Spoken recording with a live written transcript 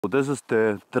This is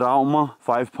the Draumr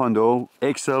 5.0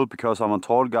 XL because I'm a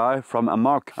tall guy from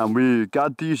Amok, and we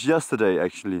got these yesterday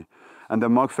actually. And the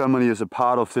Amok family is a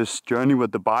part of this journey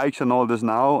with the bikes and all this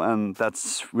now, and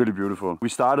that's really beautiful. We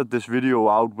started this video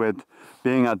out with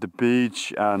being at the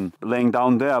beach and laying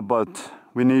down there, but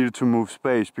we needed to move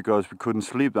space because we couldn't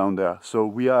sleep down there. So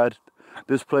we are at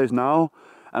this place now,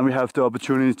 and we have the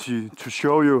opportunity to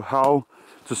show you how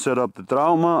to set up the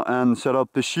Draumr and set up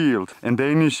the shield. In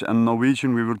Danish and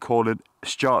Norwegian we would call it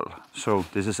skjold. So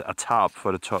this is a tarp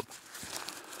for the top.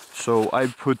 So I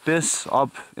put this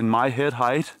up in my head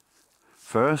height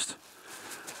first,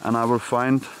 and I will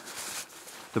find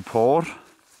the port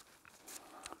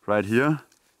right here,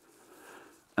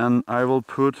 and I will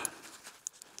put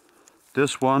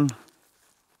this one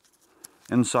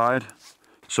inside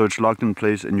so it's locked in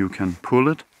place and you can pull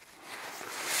it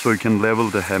so you can level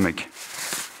the hammock.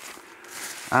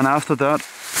 And after that,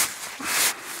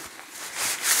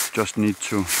 just need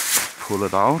to pull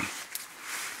it out,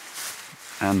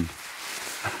 and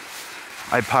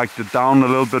I packed it down a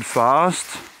little bit fast,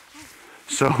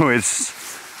 so it's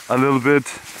a little bit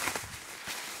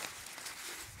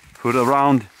put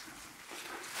around.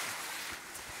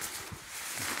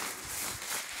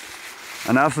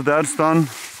 And after that's done,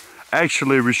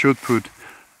 actually we should put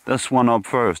this one up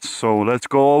first. So let's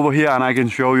go over here and I can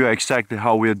show you exactly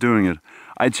how we are doing it.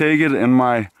 I take it in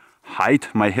my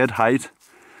height, my head height,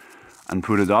 and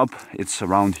put it up. It's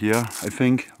around here, I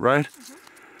think, right?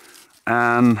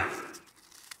 And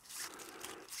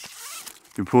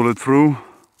you pull it through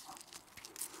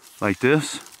like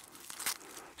this,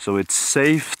 so it's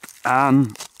safe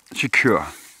and secure.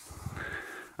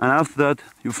 And after that,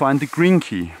 you find the green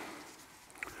key.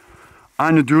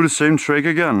 And you do the same trick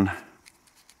again.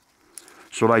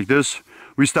 So like this.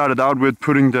 We started out with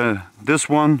putting this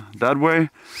one that way,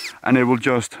 and it will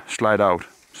just slide out.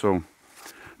 So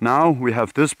now we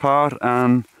have this part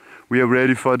and we are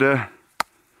ready for the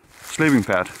sleeping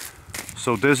pad.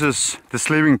 So this is the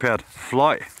sleeping pad.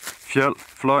 Flatlay.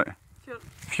 Flatlay.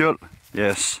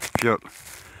 Yes, flatlay.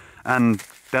 And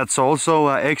that's also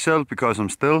a XL because I'm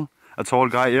still a tall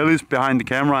guy. Ellie's behind the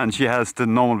camera and she has the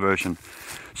normal version.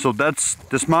 So that's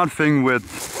the smart thing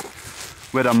with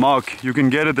Amok. You can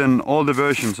get it in all the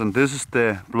versions, and this is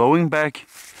the blowing bag.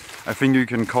 I think you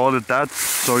can call it that,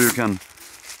 so you can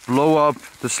blow up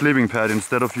the sleeping pad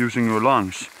instead of using your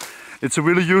lungs. It's a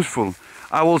really useful.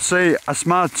 I will say a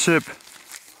smart tip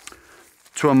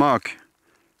to Amok.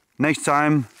 Next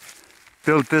time,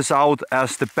 build this out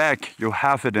as the bag you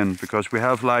have it in, because we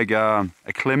have like a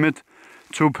Climate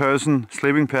 2-person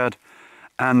sleeping pad,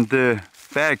 and the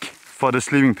bag for the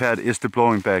sleeping pad is the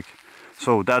blowing bag.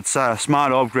 So that's a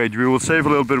smart upgrade. We will save a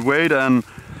little bit weight and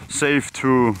save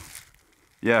to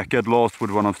get lost with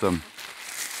one of them.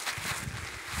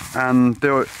 And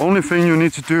the only thing you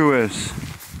need to do is,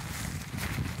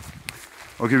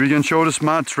 okay, we can show the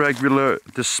smart trick we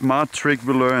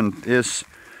learned is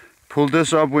pull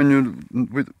this up when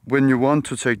you want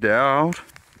to take the air out.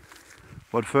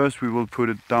 But first we will put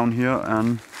it down here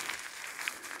and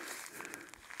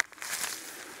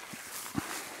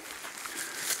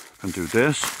do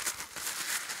this.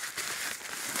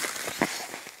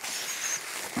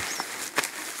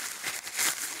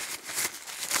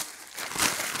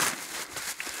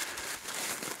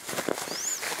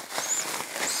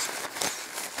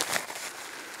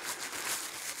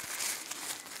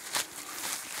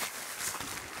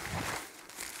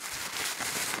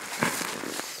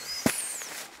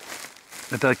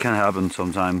 That can happen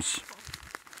sometimes.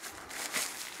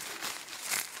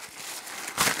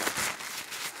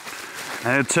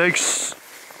 And it takes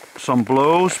some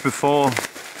blows before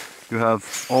you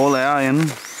have all air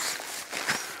in,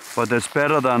 but it's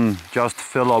better than just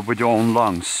fill up with your own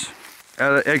lungs.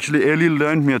 Actually, Ellie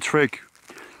learned me a trick.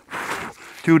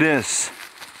 Do this.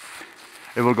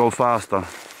 It will go faster.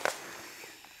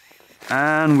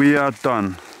 And we are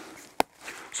done.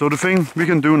 So the thing we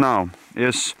can do now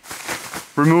is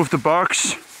remove the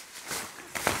box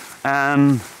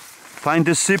and find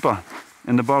this zipper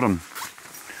in the bottom.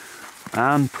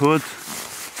 And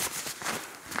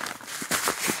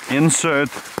insert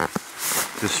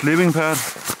the sleeping pad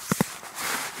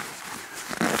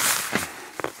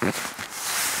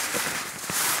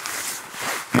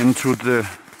into the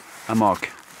Amok.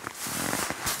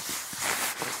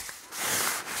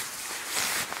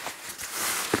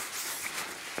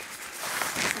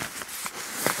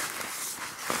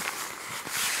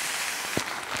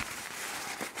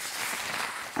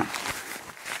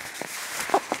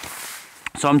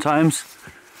 Sometimes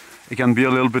it can be a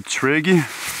little bit tricky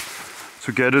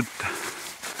to get it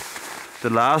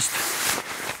the last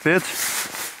bit,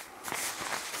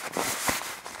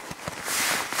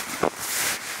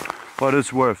 but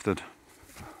it's worth it.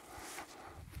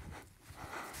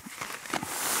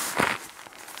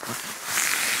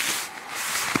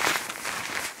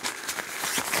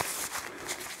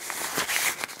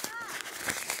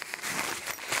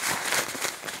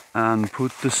 And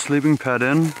put the sleeping pad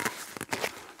in,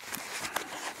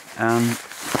 and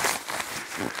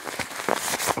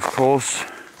of course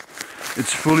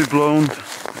it's fully blown,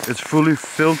 it's fully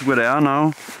filled with air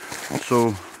now,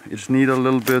 so it's need a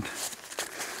little bit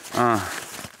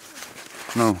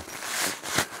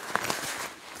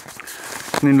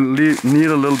need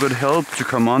a little bit help to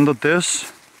come under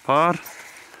this part,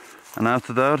 and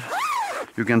after that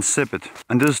you can zip it.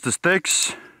 And this is the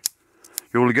sticks.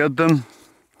 You will get them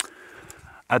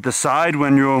at the side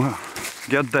when you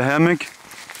get the hammock,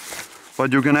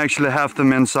 but you can actually have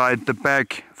them inside the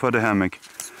back for the hammock.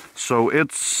 So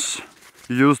it's,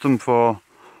 you use them for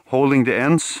holding the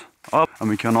ends up, and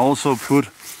we can also put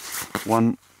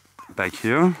one back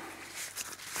here.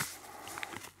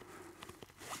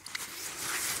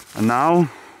 And now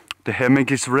the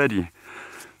hammock is ready.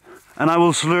 And I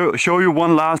will show you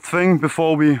one last thing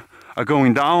before we are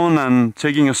going down and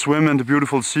taking a swim in the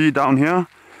beautiful sea down here.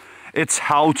 It's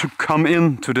how to come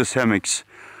into these hammocks,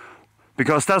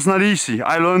 because that's not easy.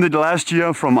 I learned it last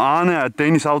year from Arne at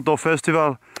Danish Outdoor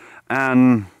Festival,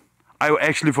 and I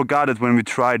actually forgot it when we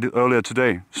tried it earlier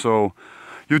today. So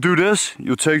you do this,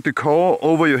 you take the core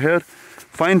over your head,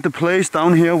 find the place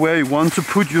down here where you want to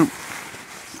put your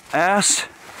ass,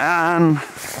 and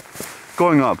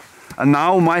going up. And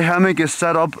now my hammock is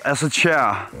set up as a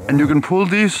chair, and you can pull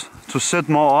these to sit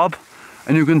more up,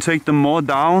 and you can take them more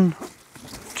down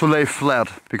to lay flat,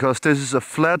 because this is a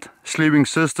flat sleeping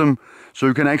system, so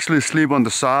you can actually sleep on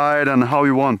the side and how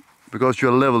you want, because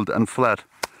you're leveled and flat.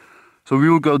 So we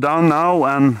will go down now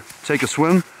and take a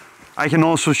swim. I can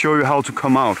also show you how to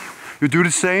come out. You do the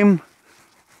same,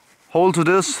 hold to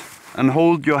this and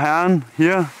hold your hand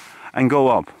here and go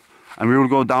up, and we will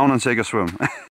go down and take a swim.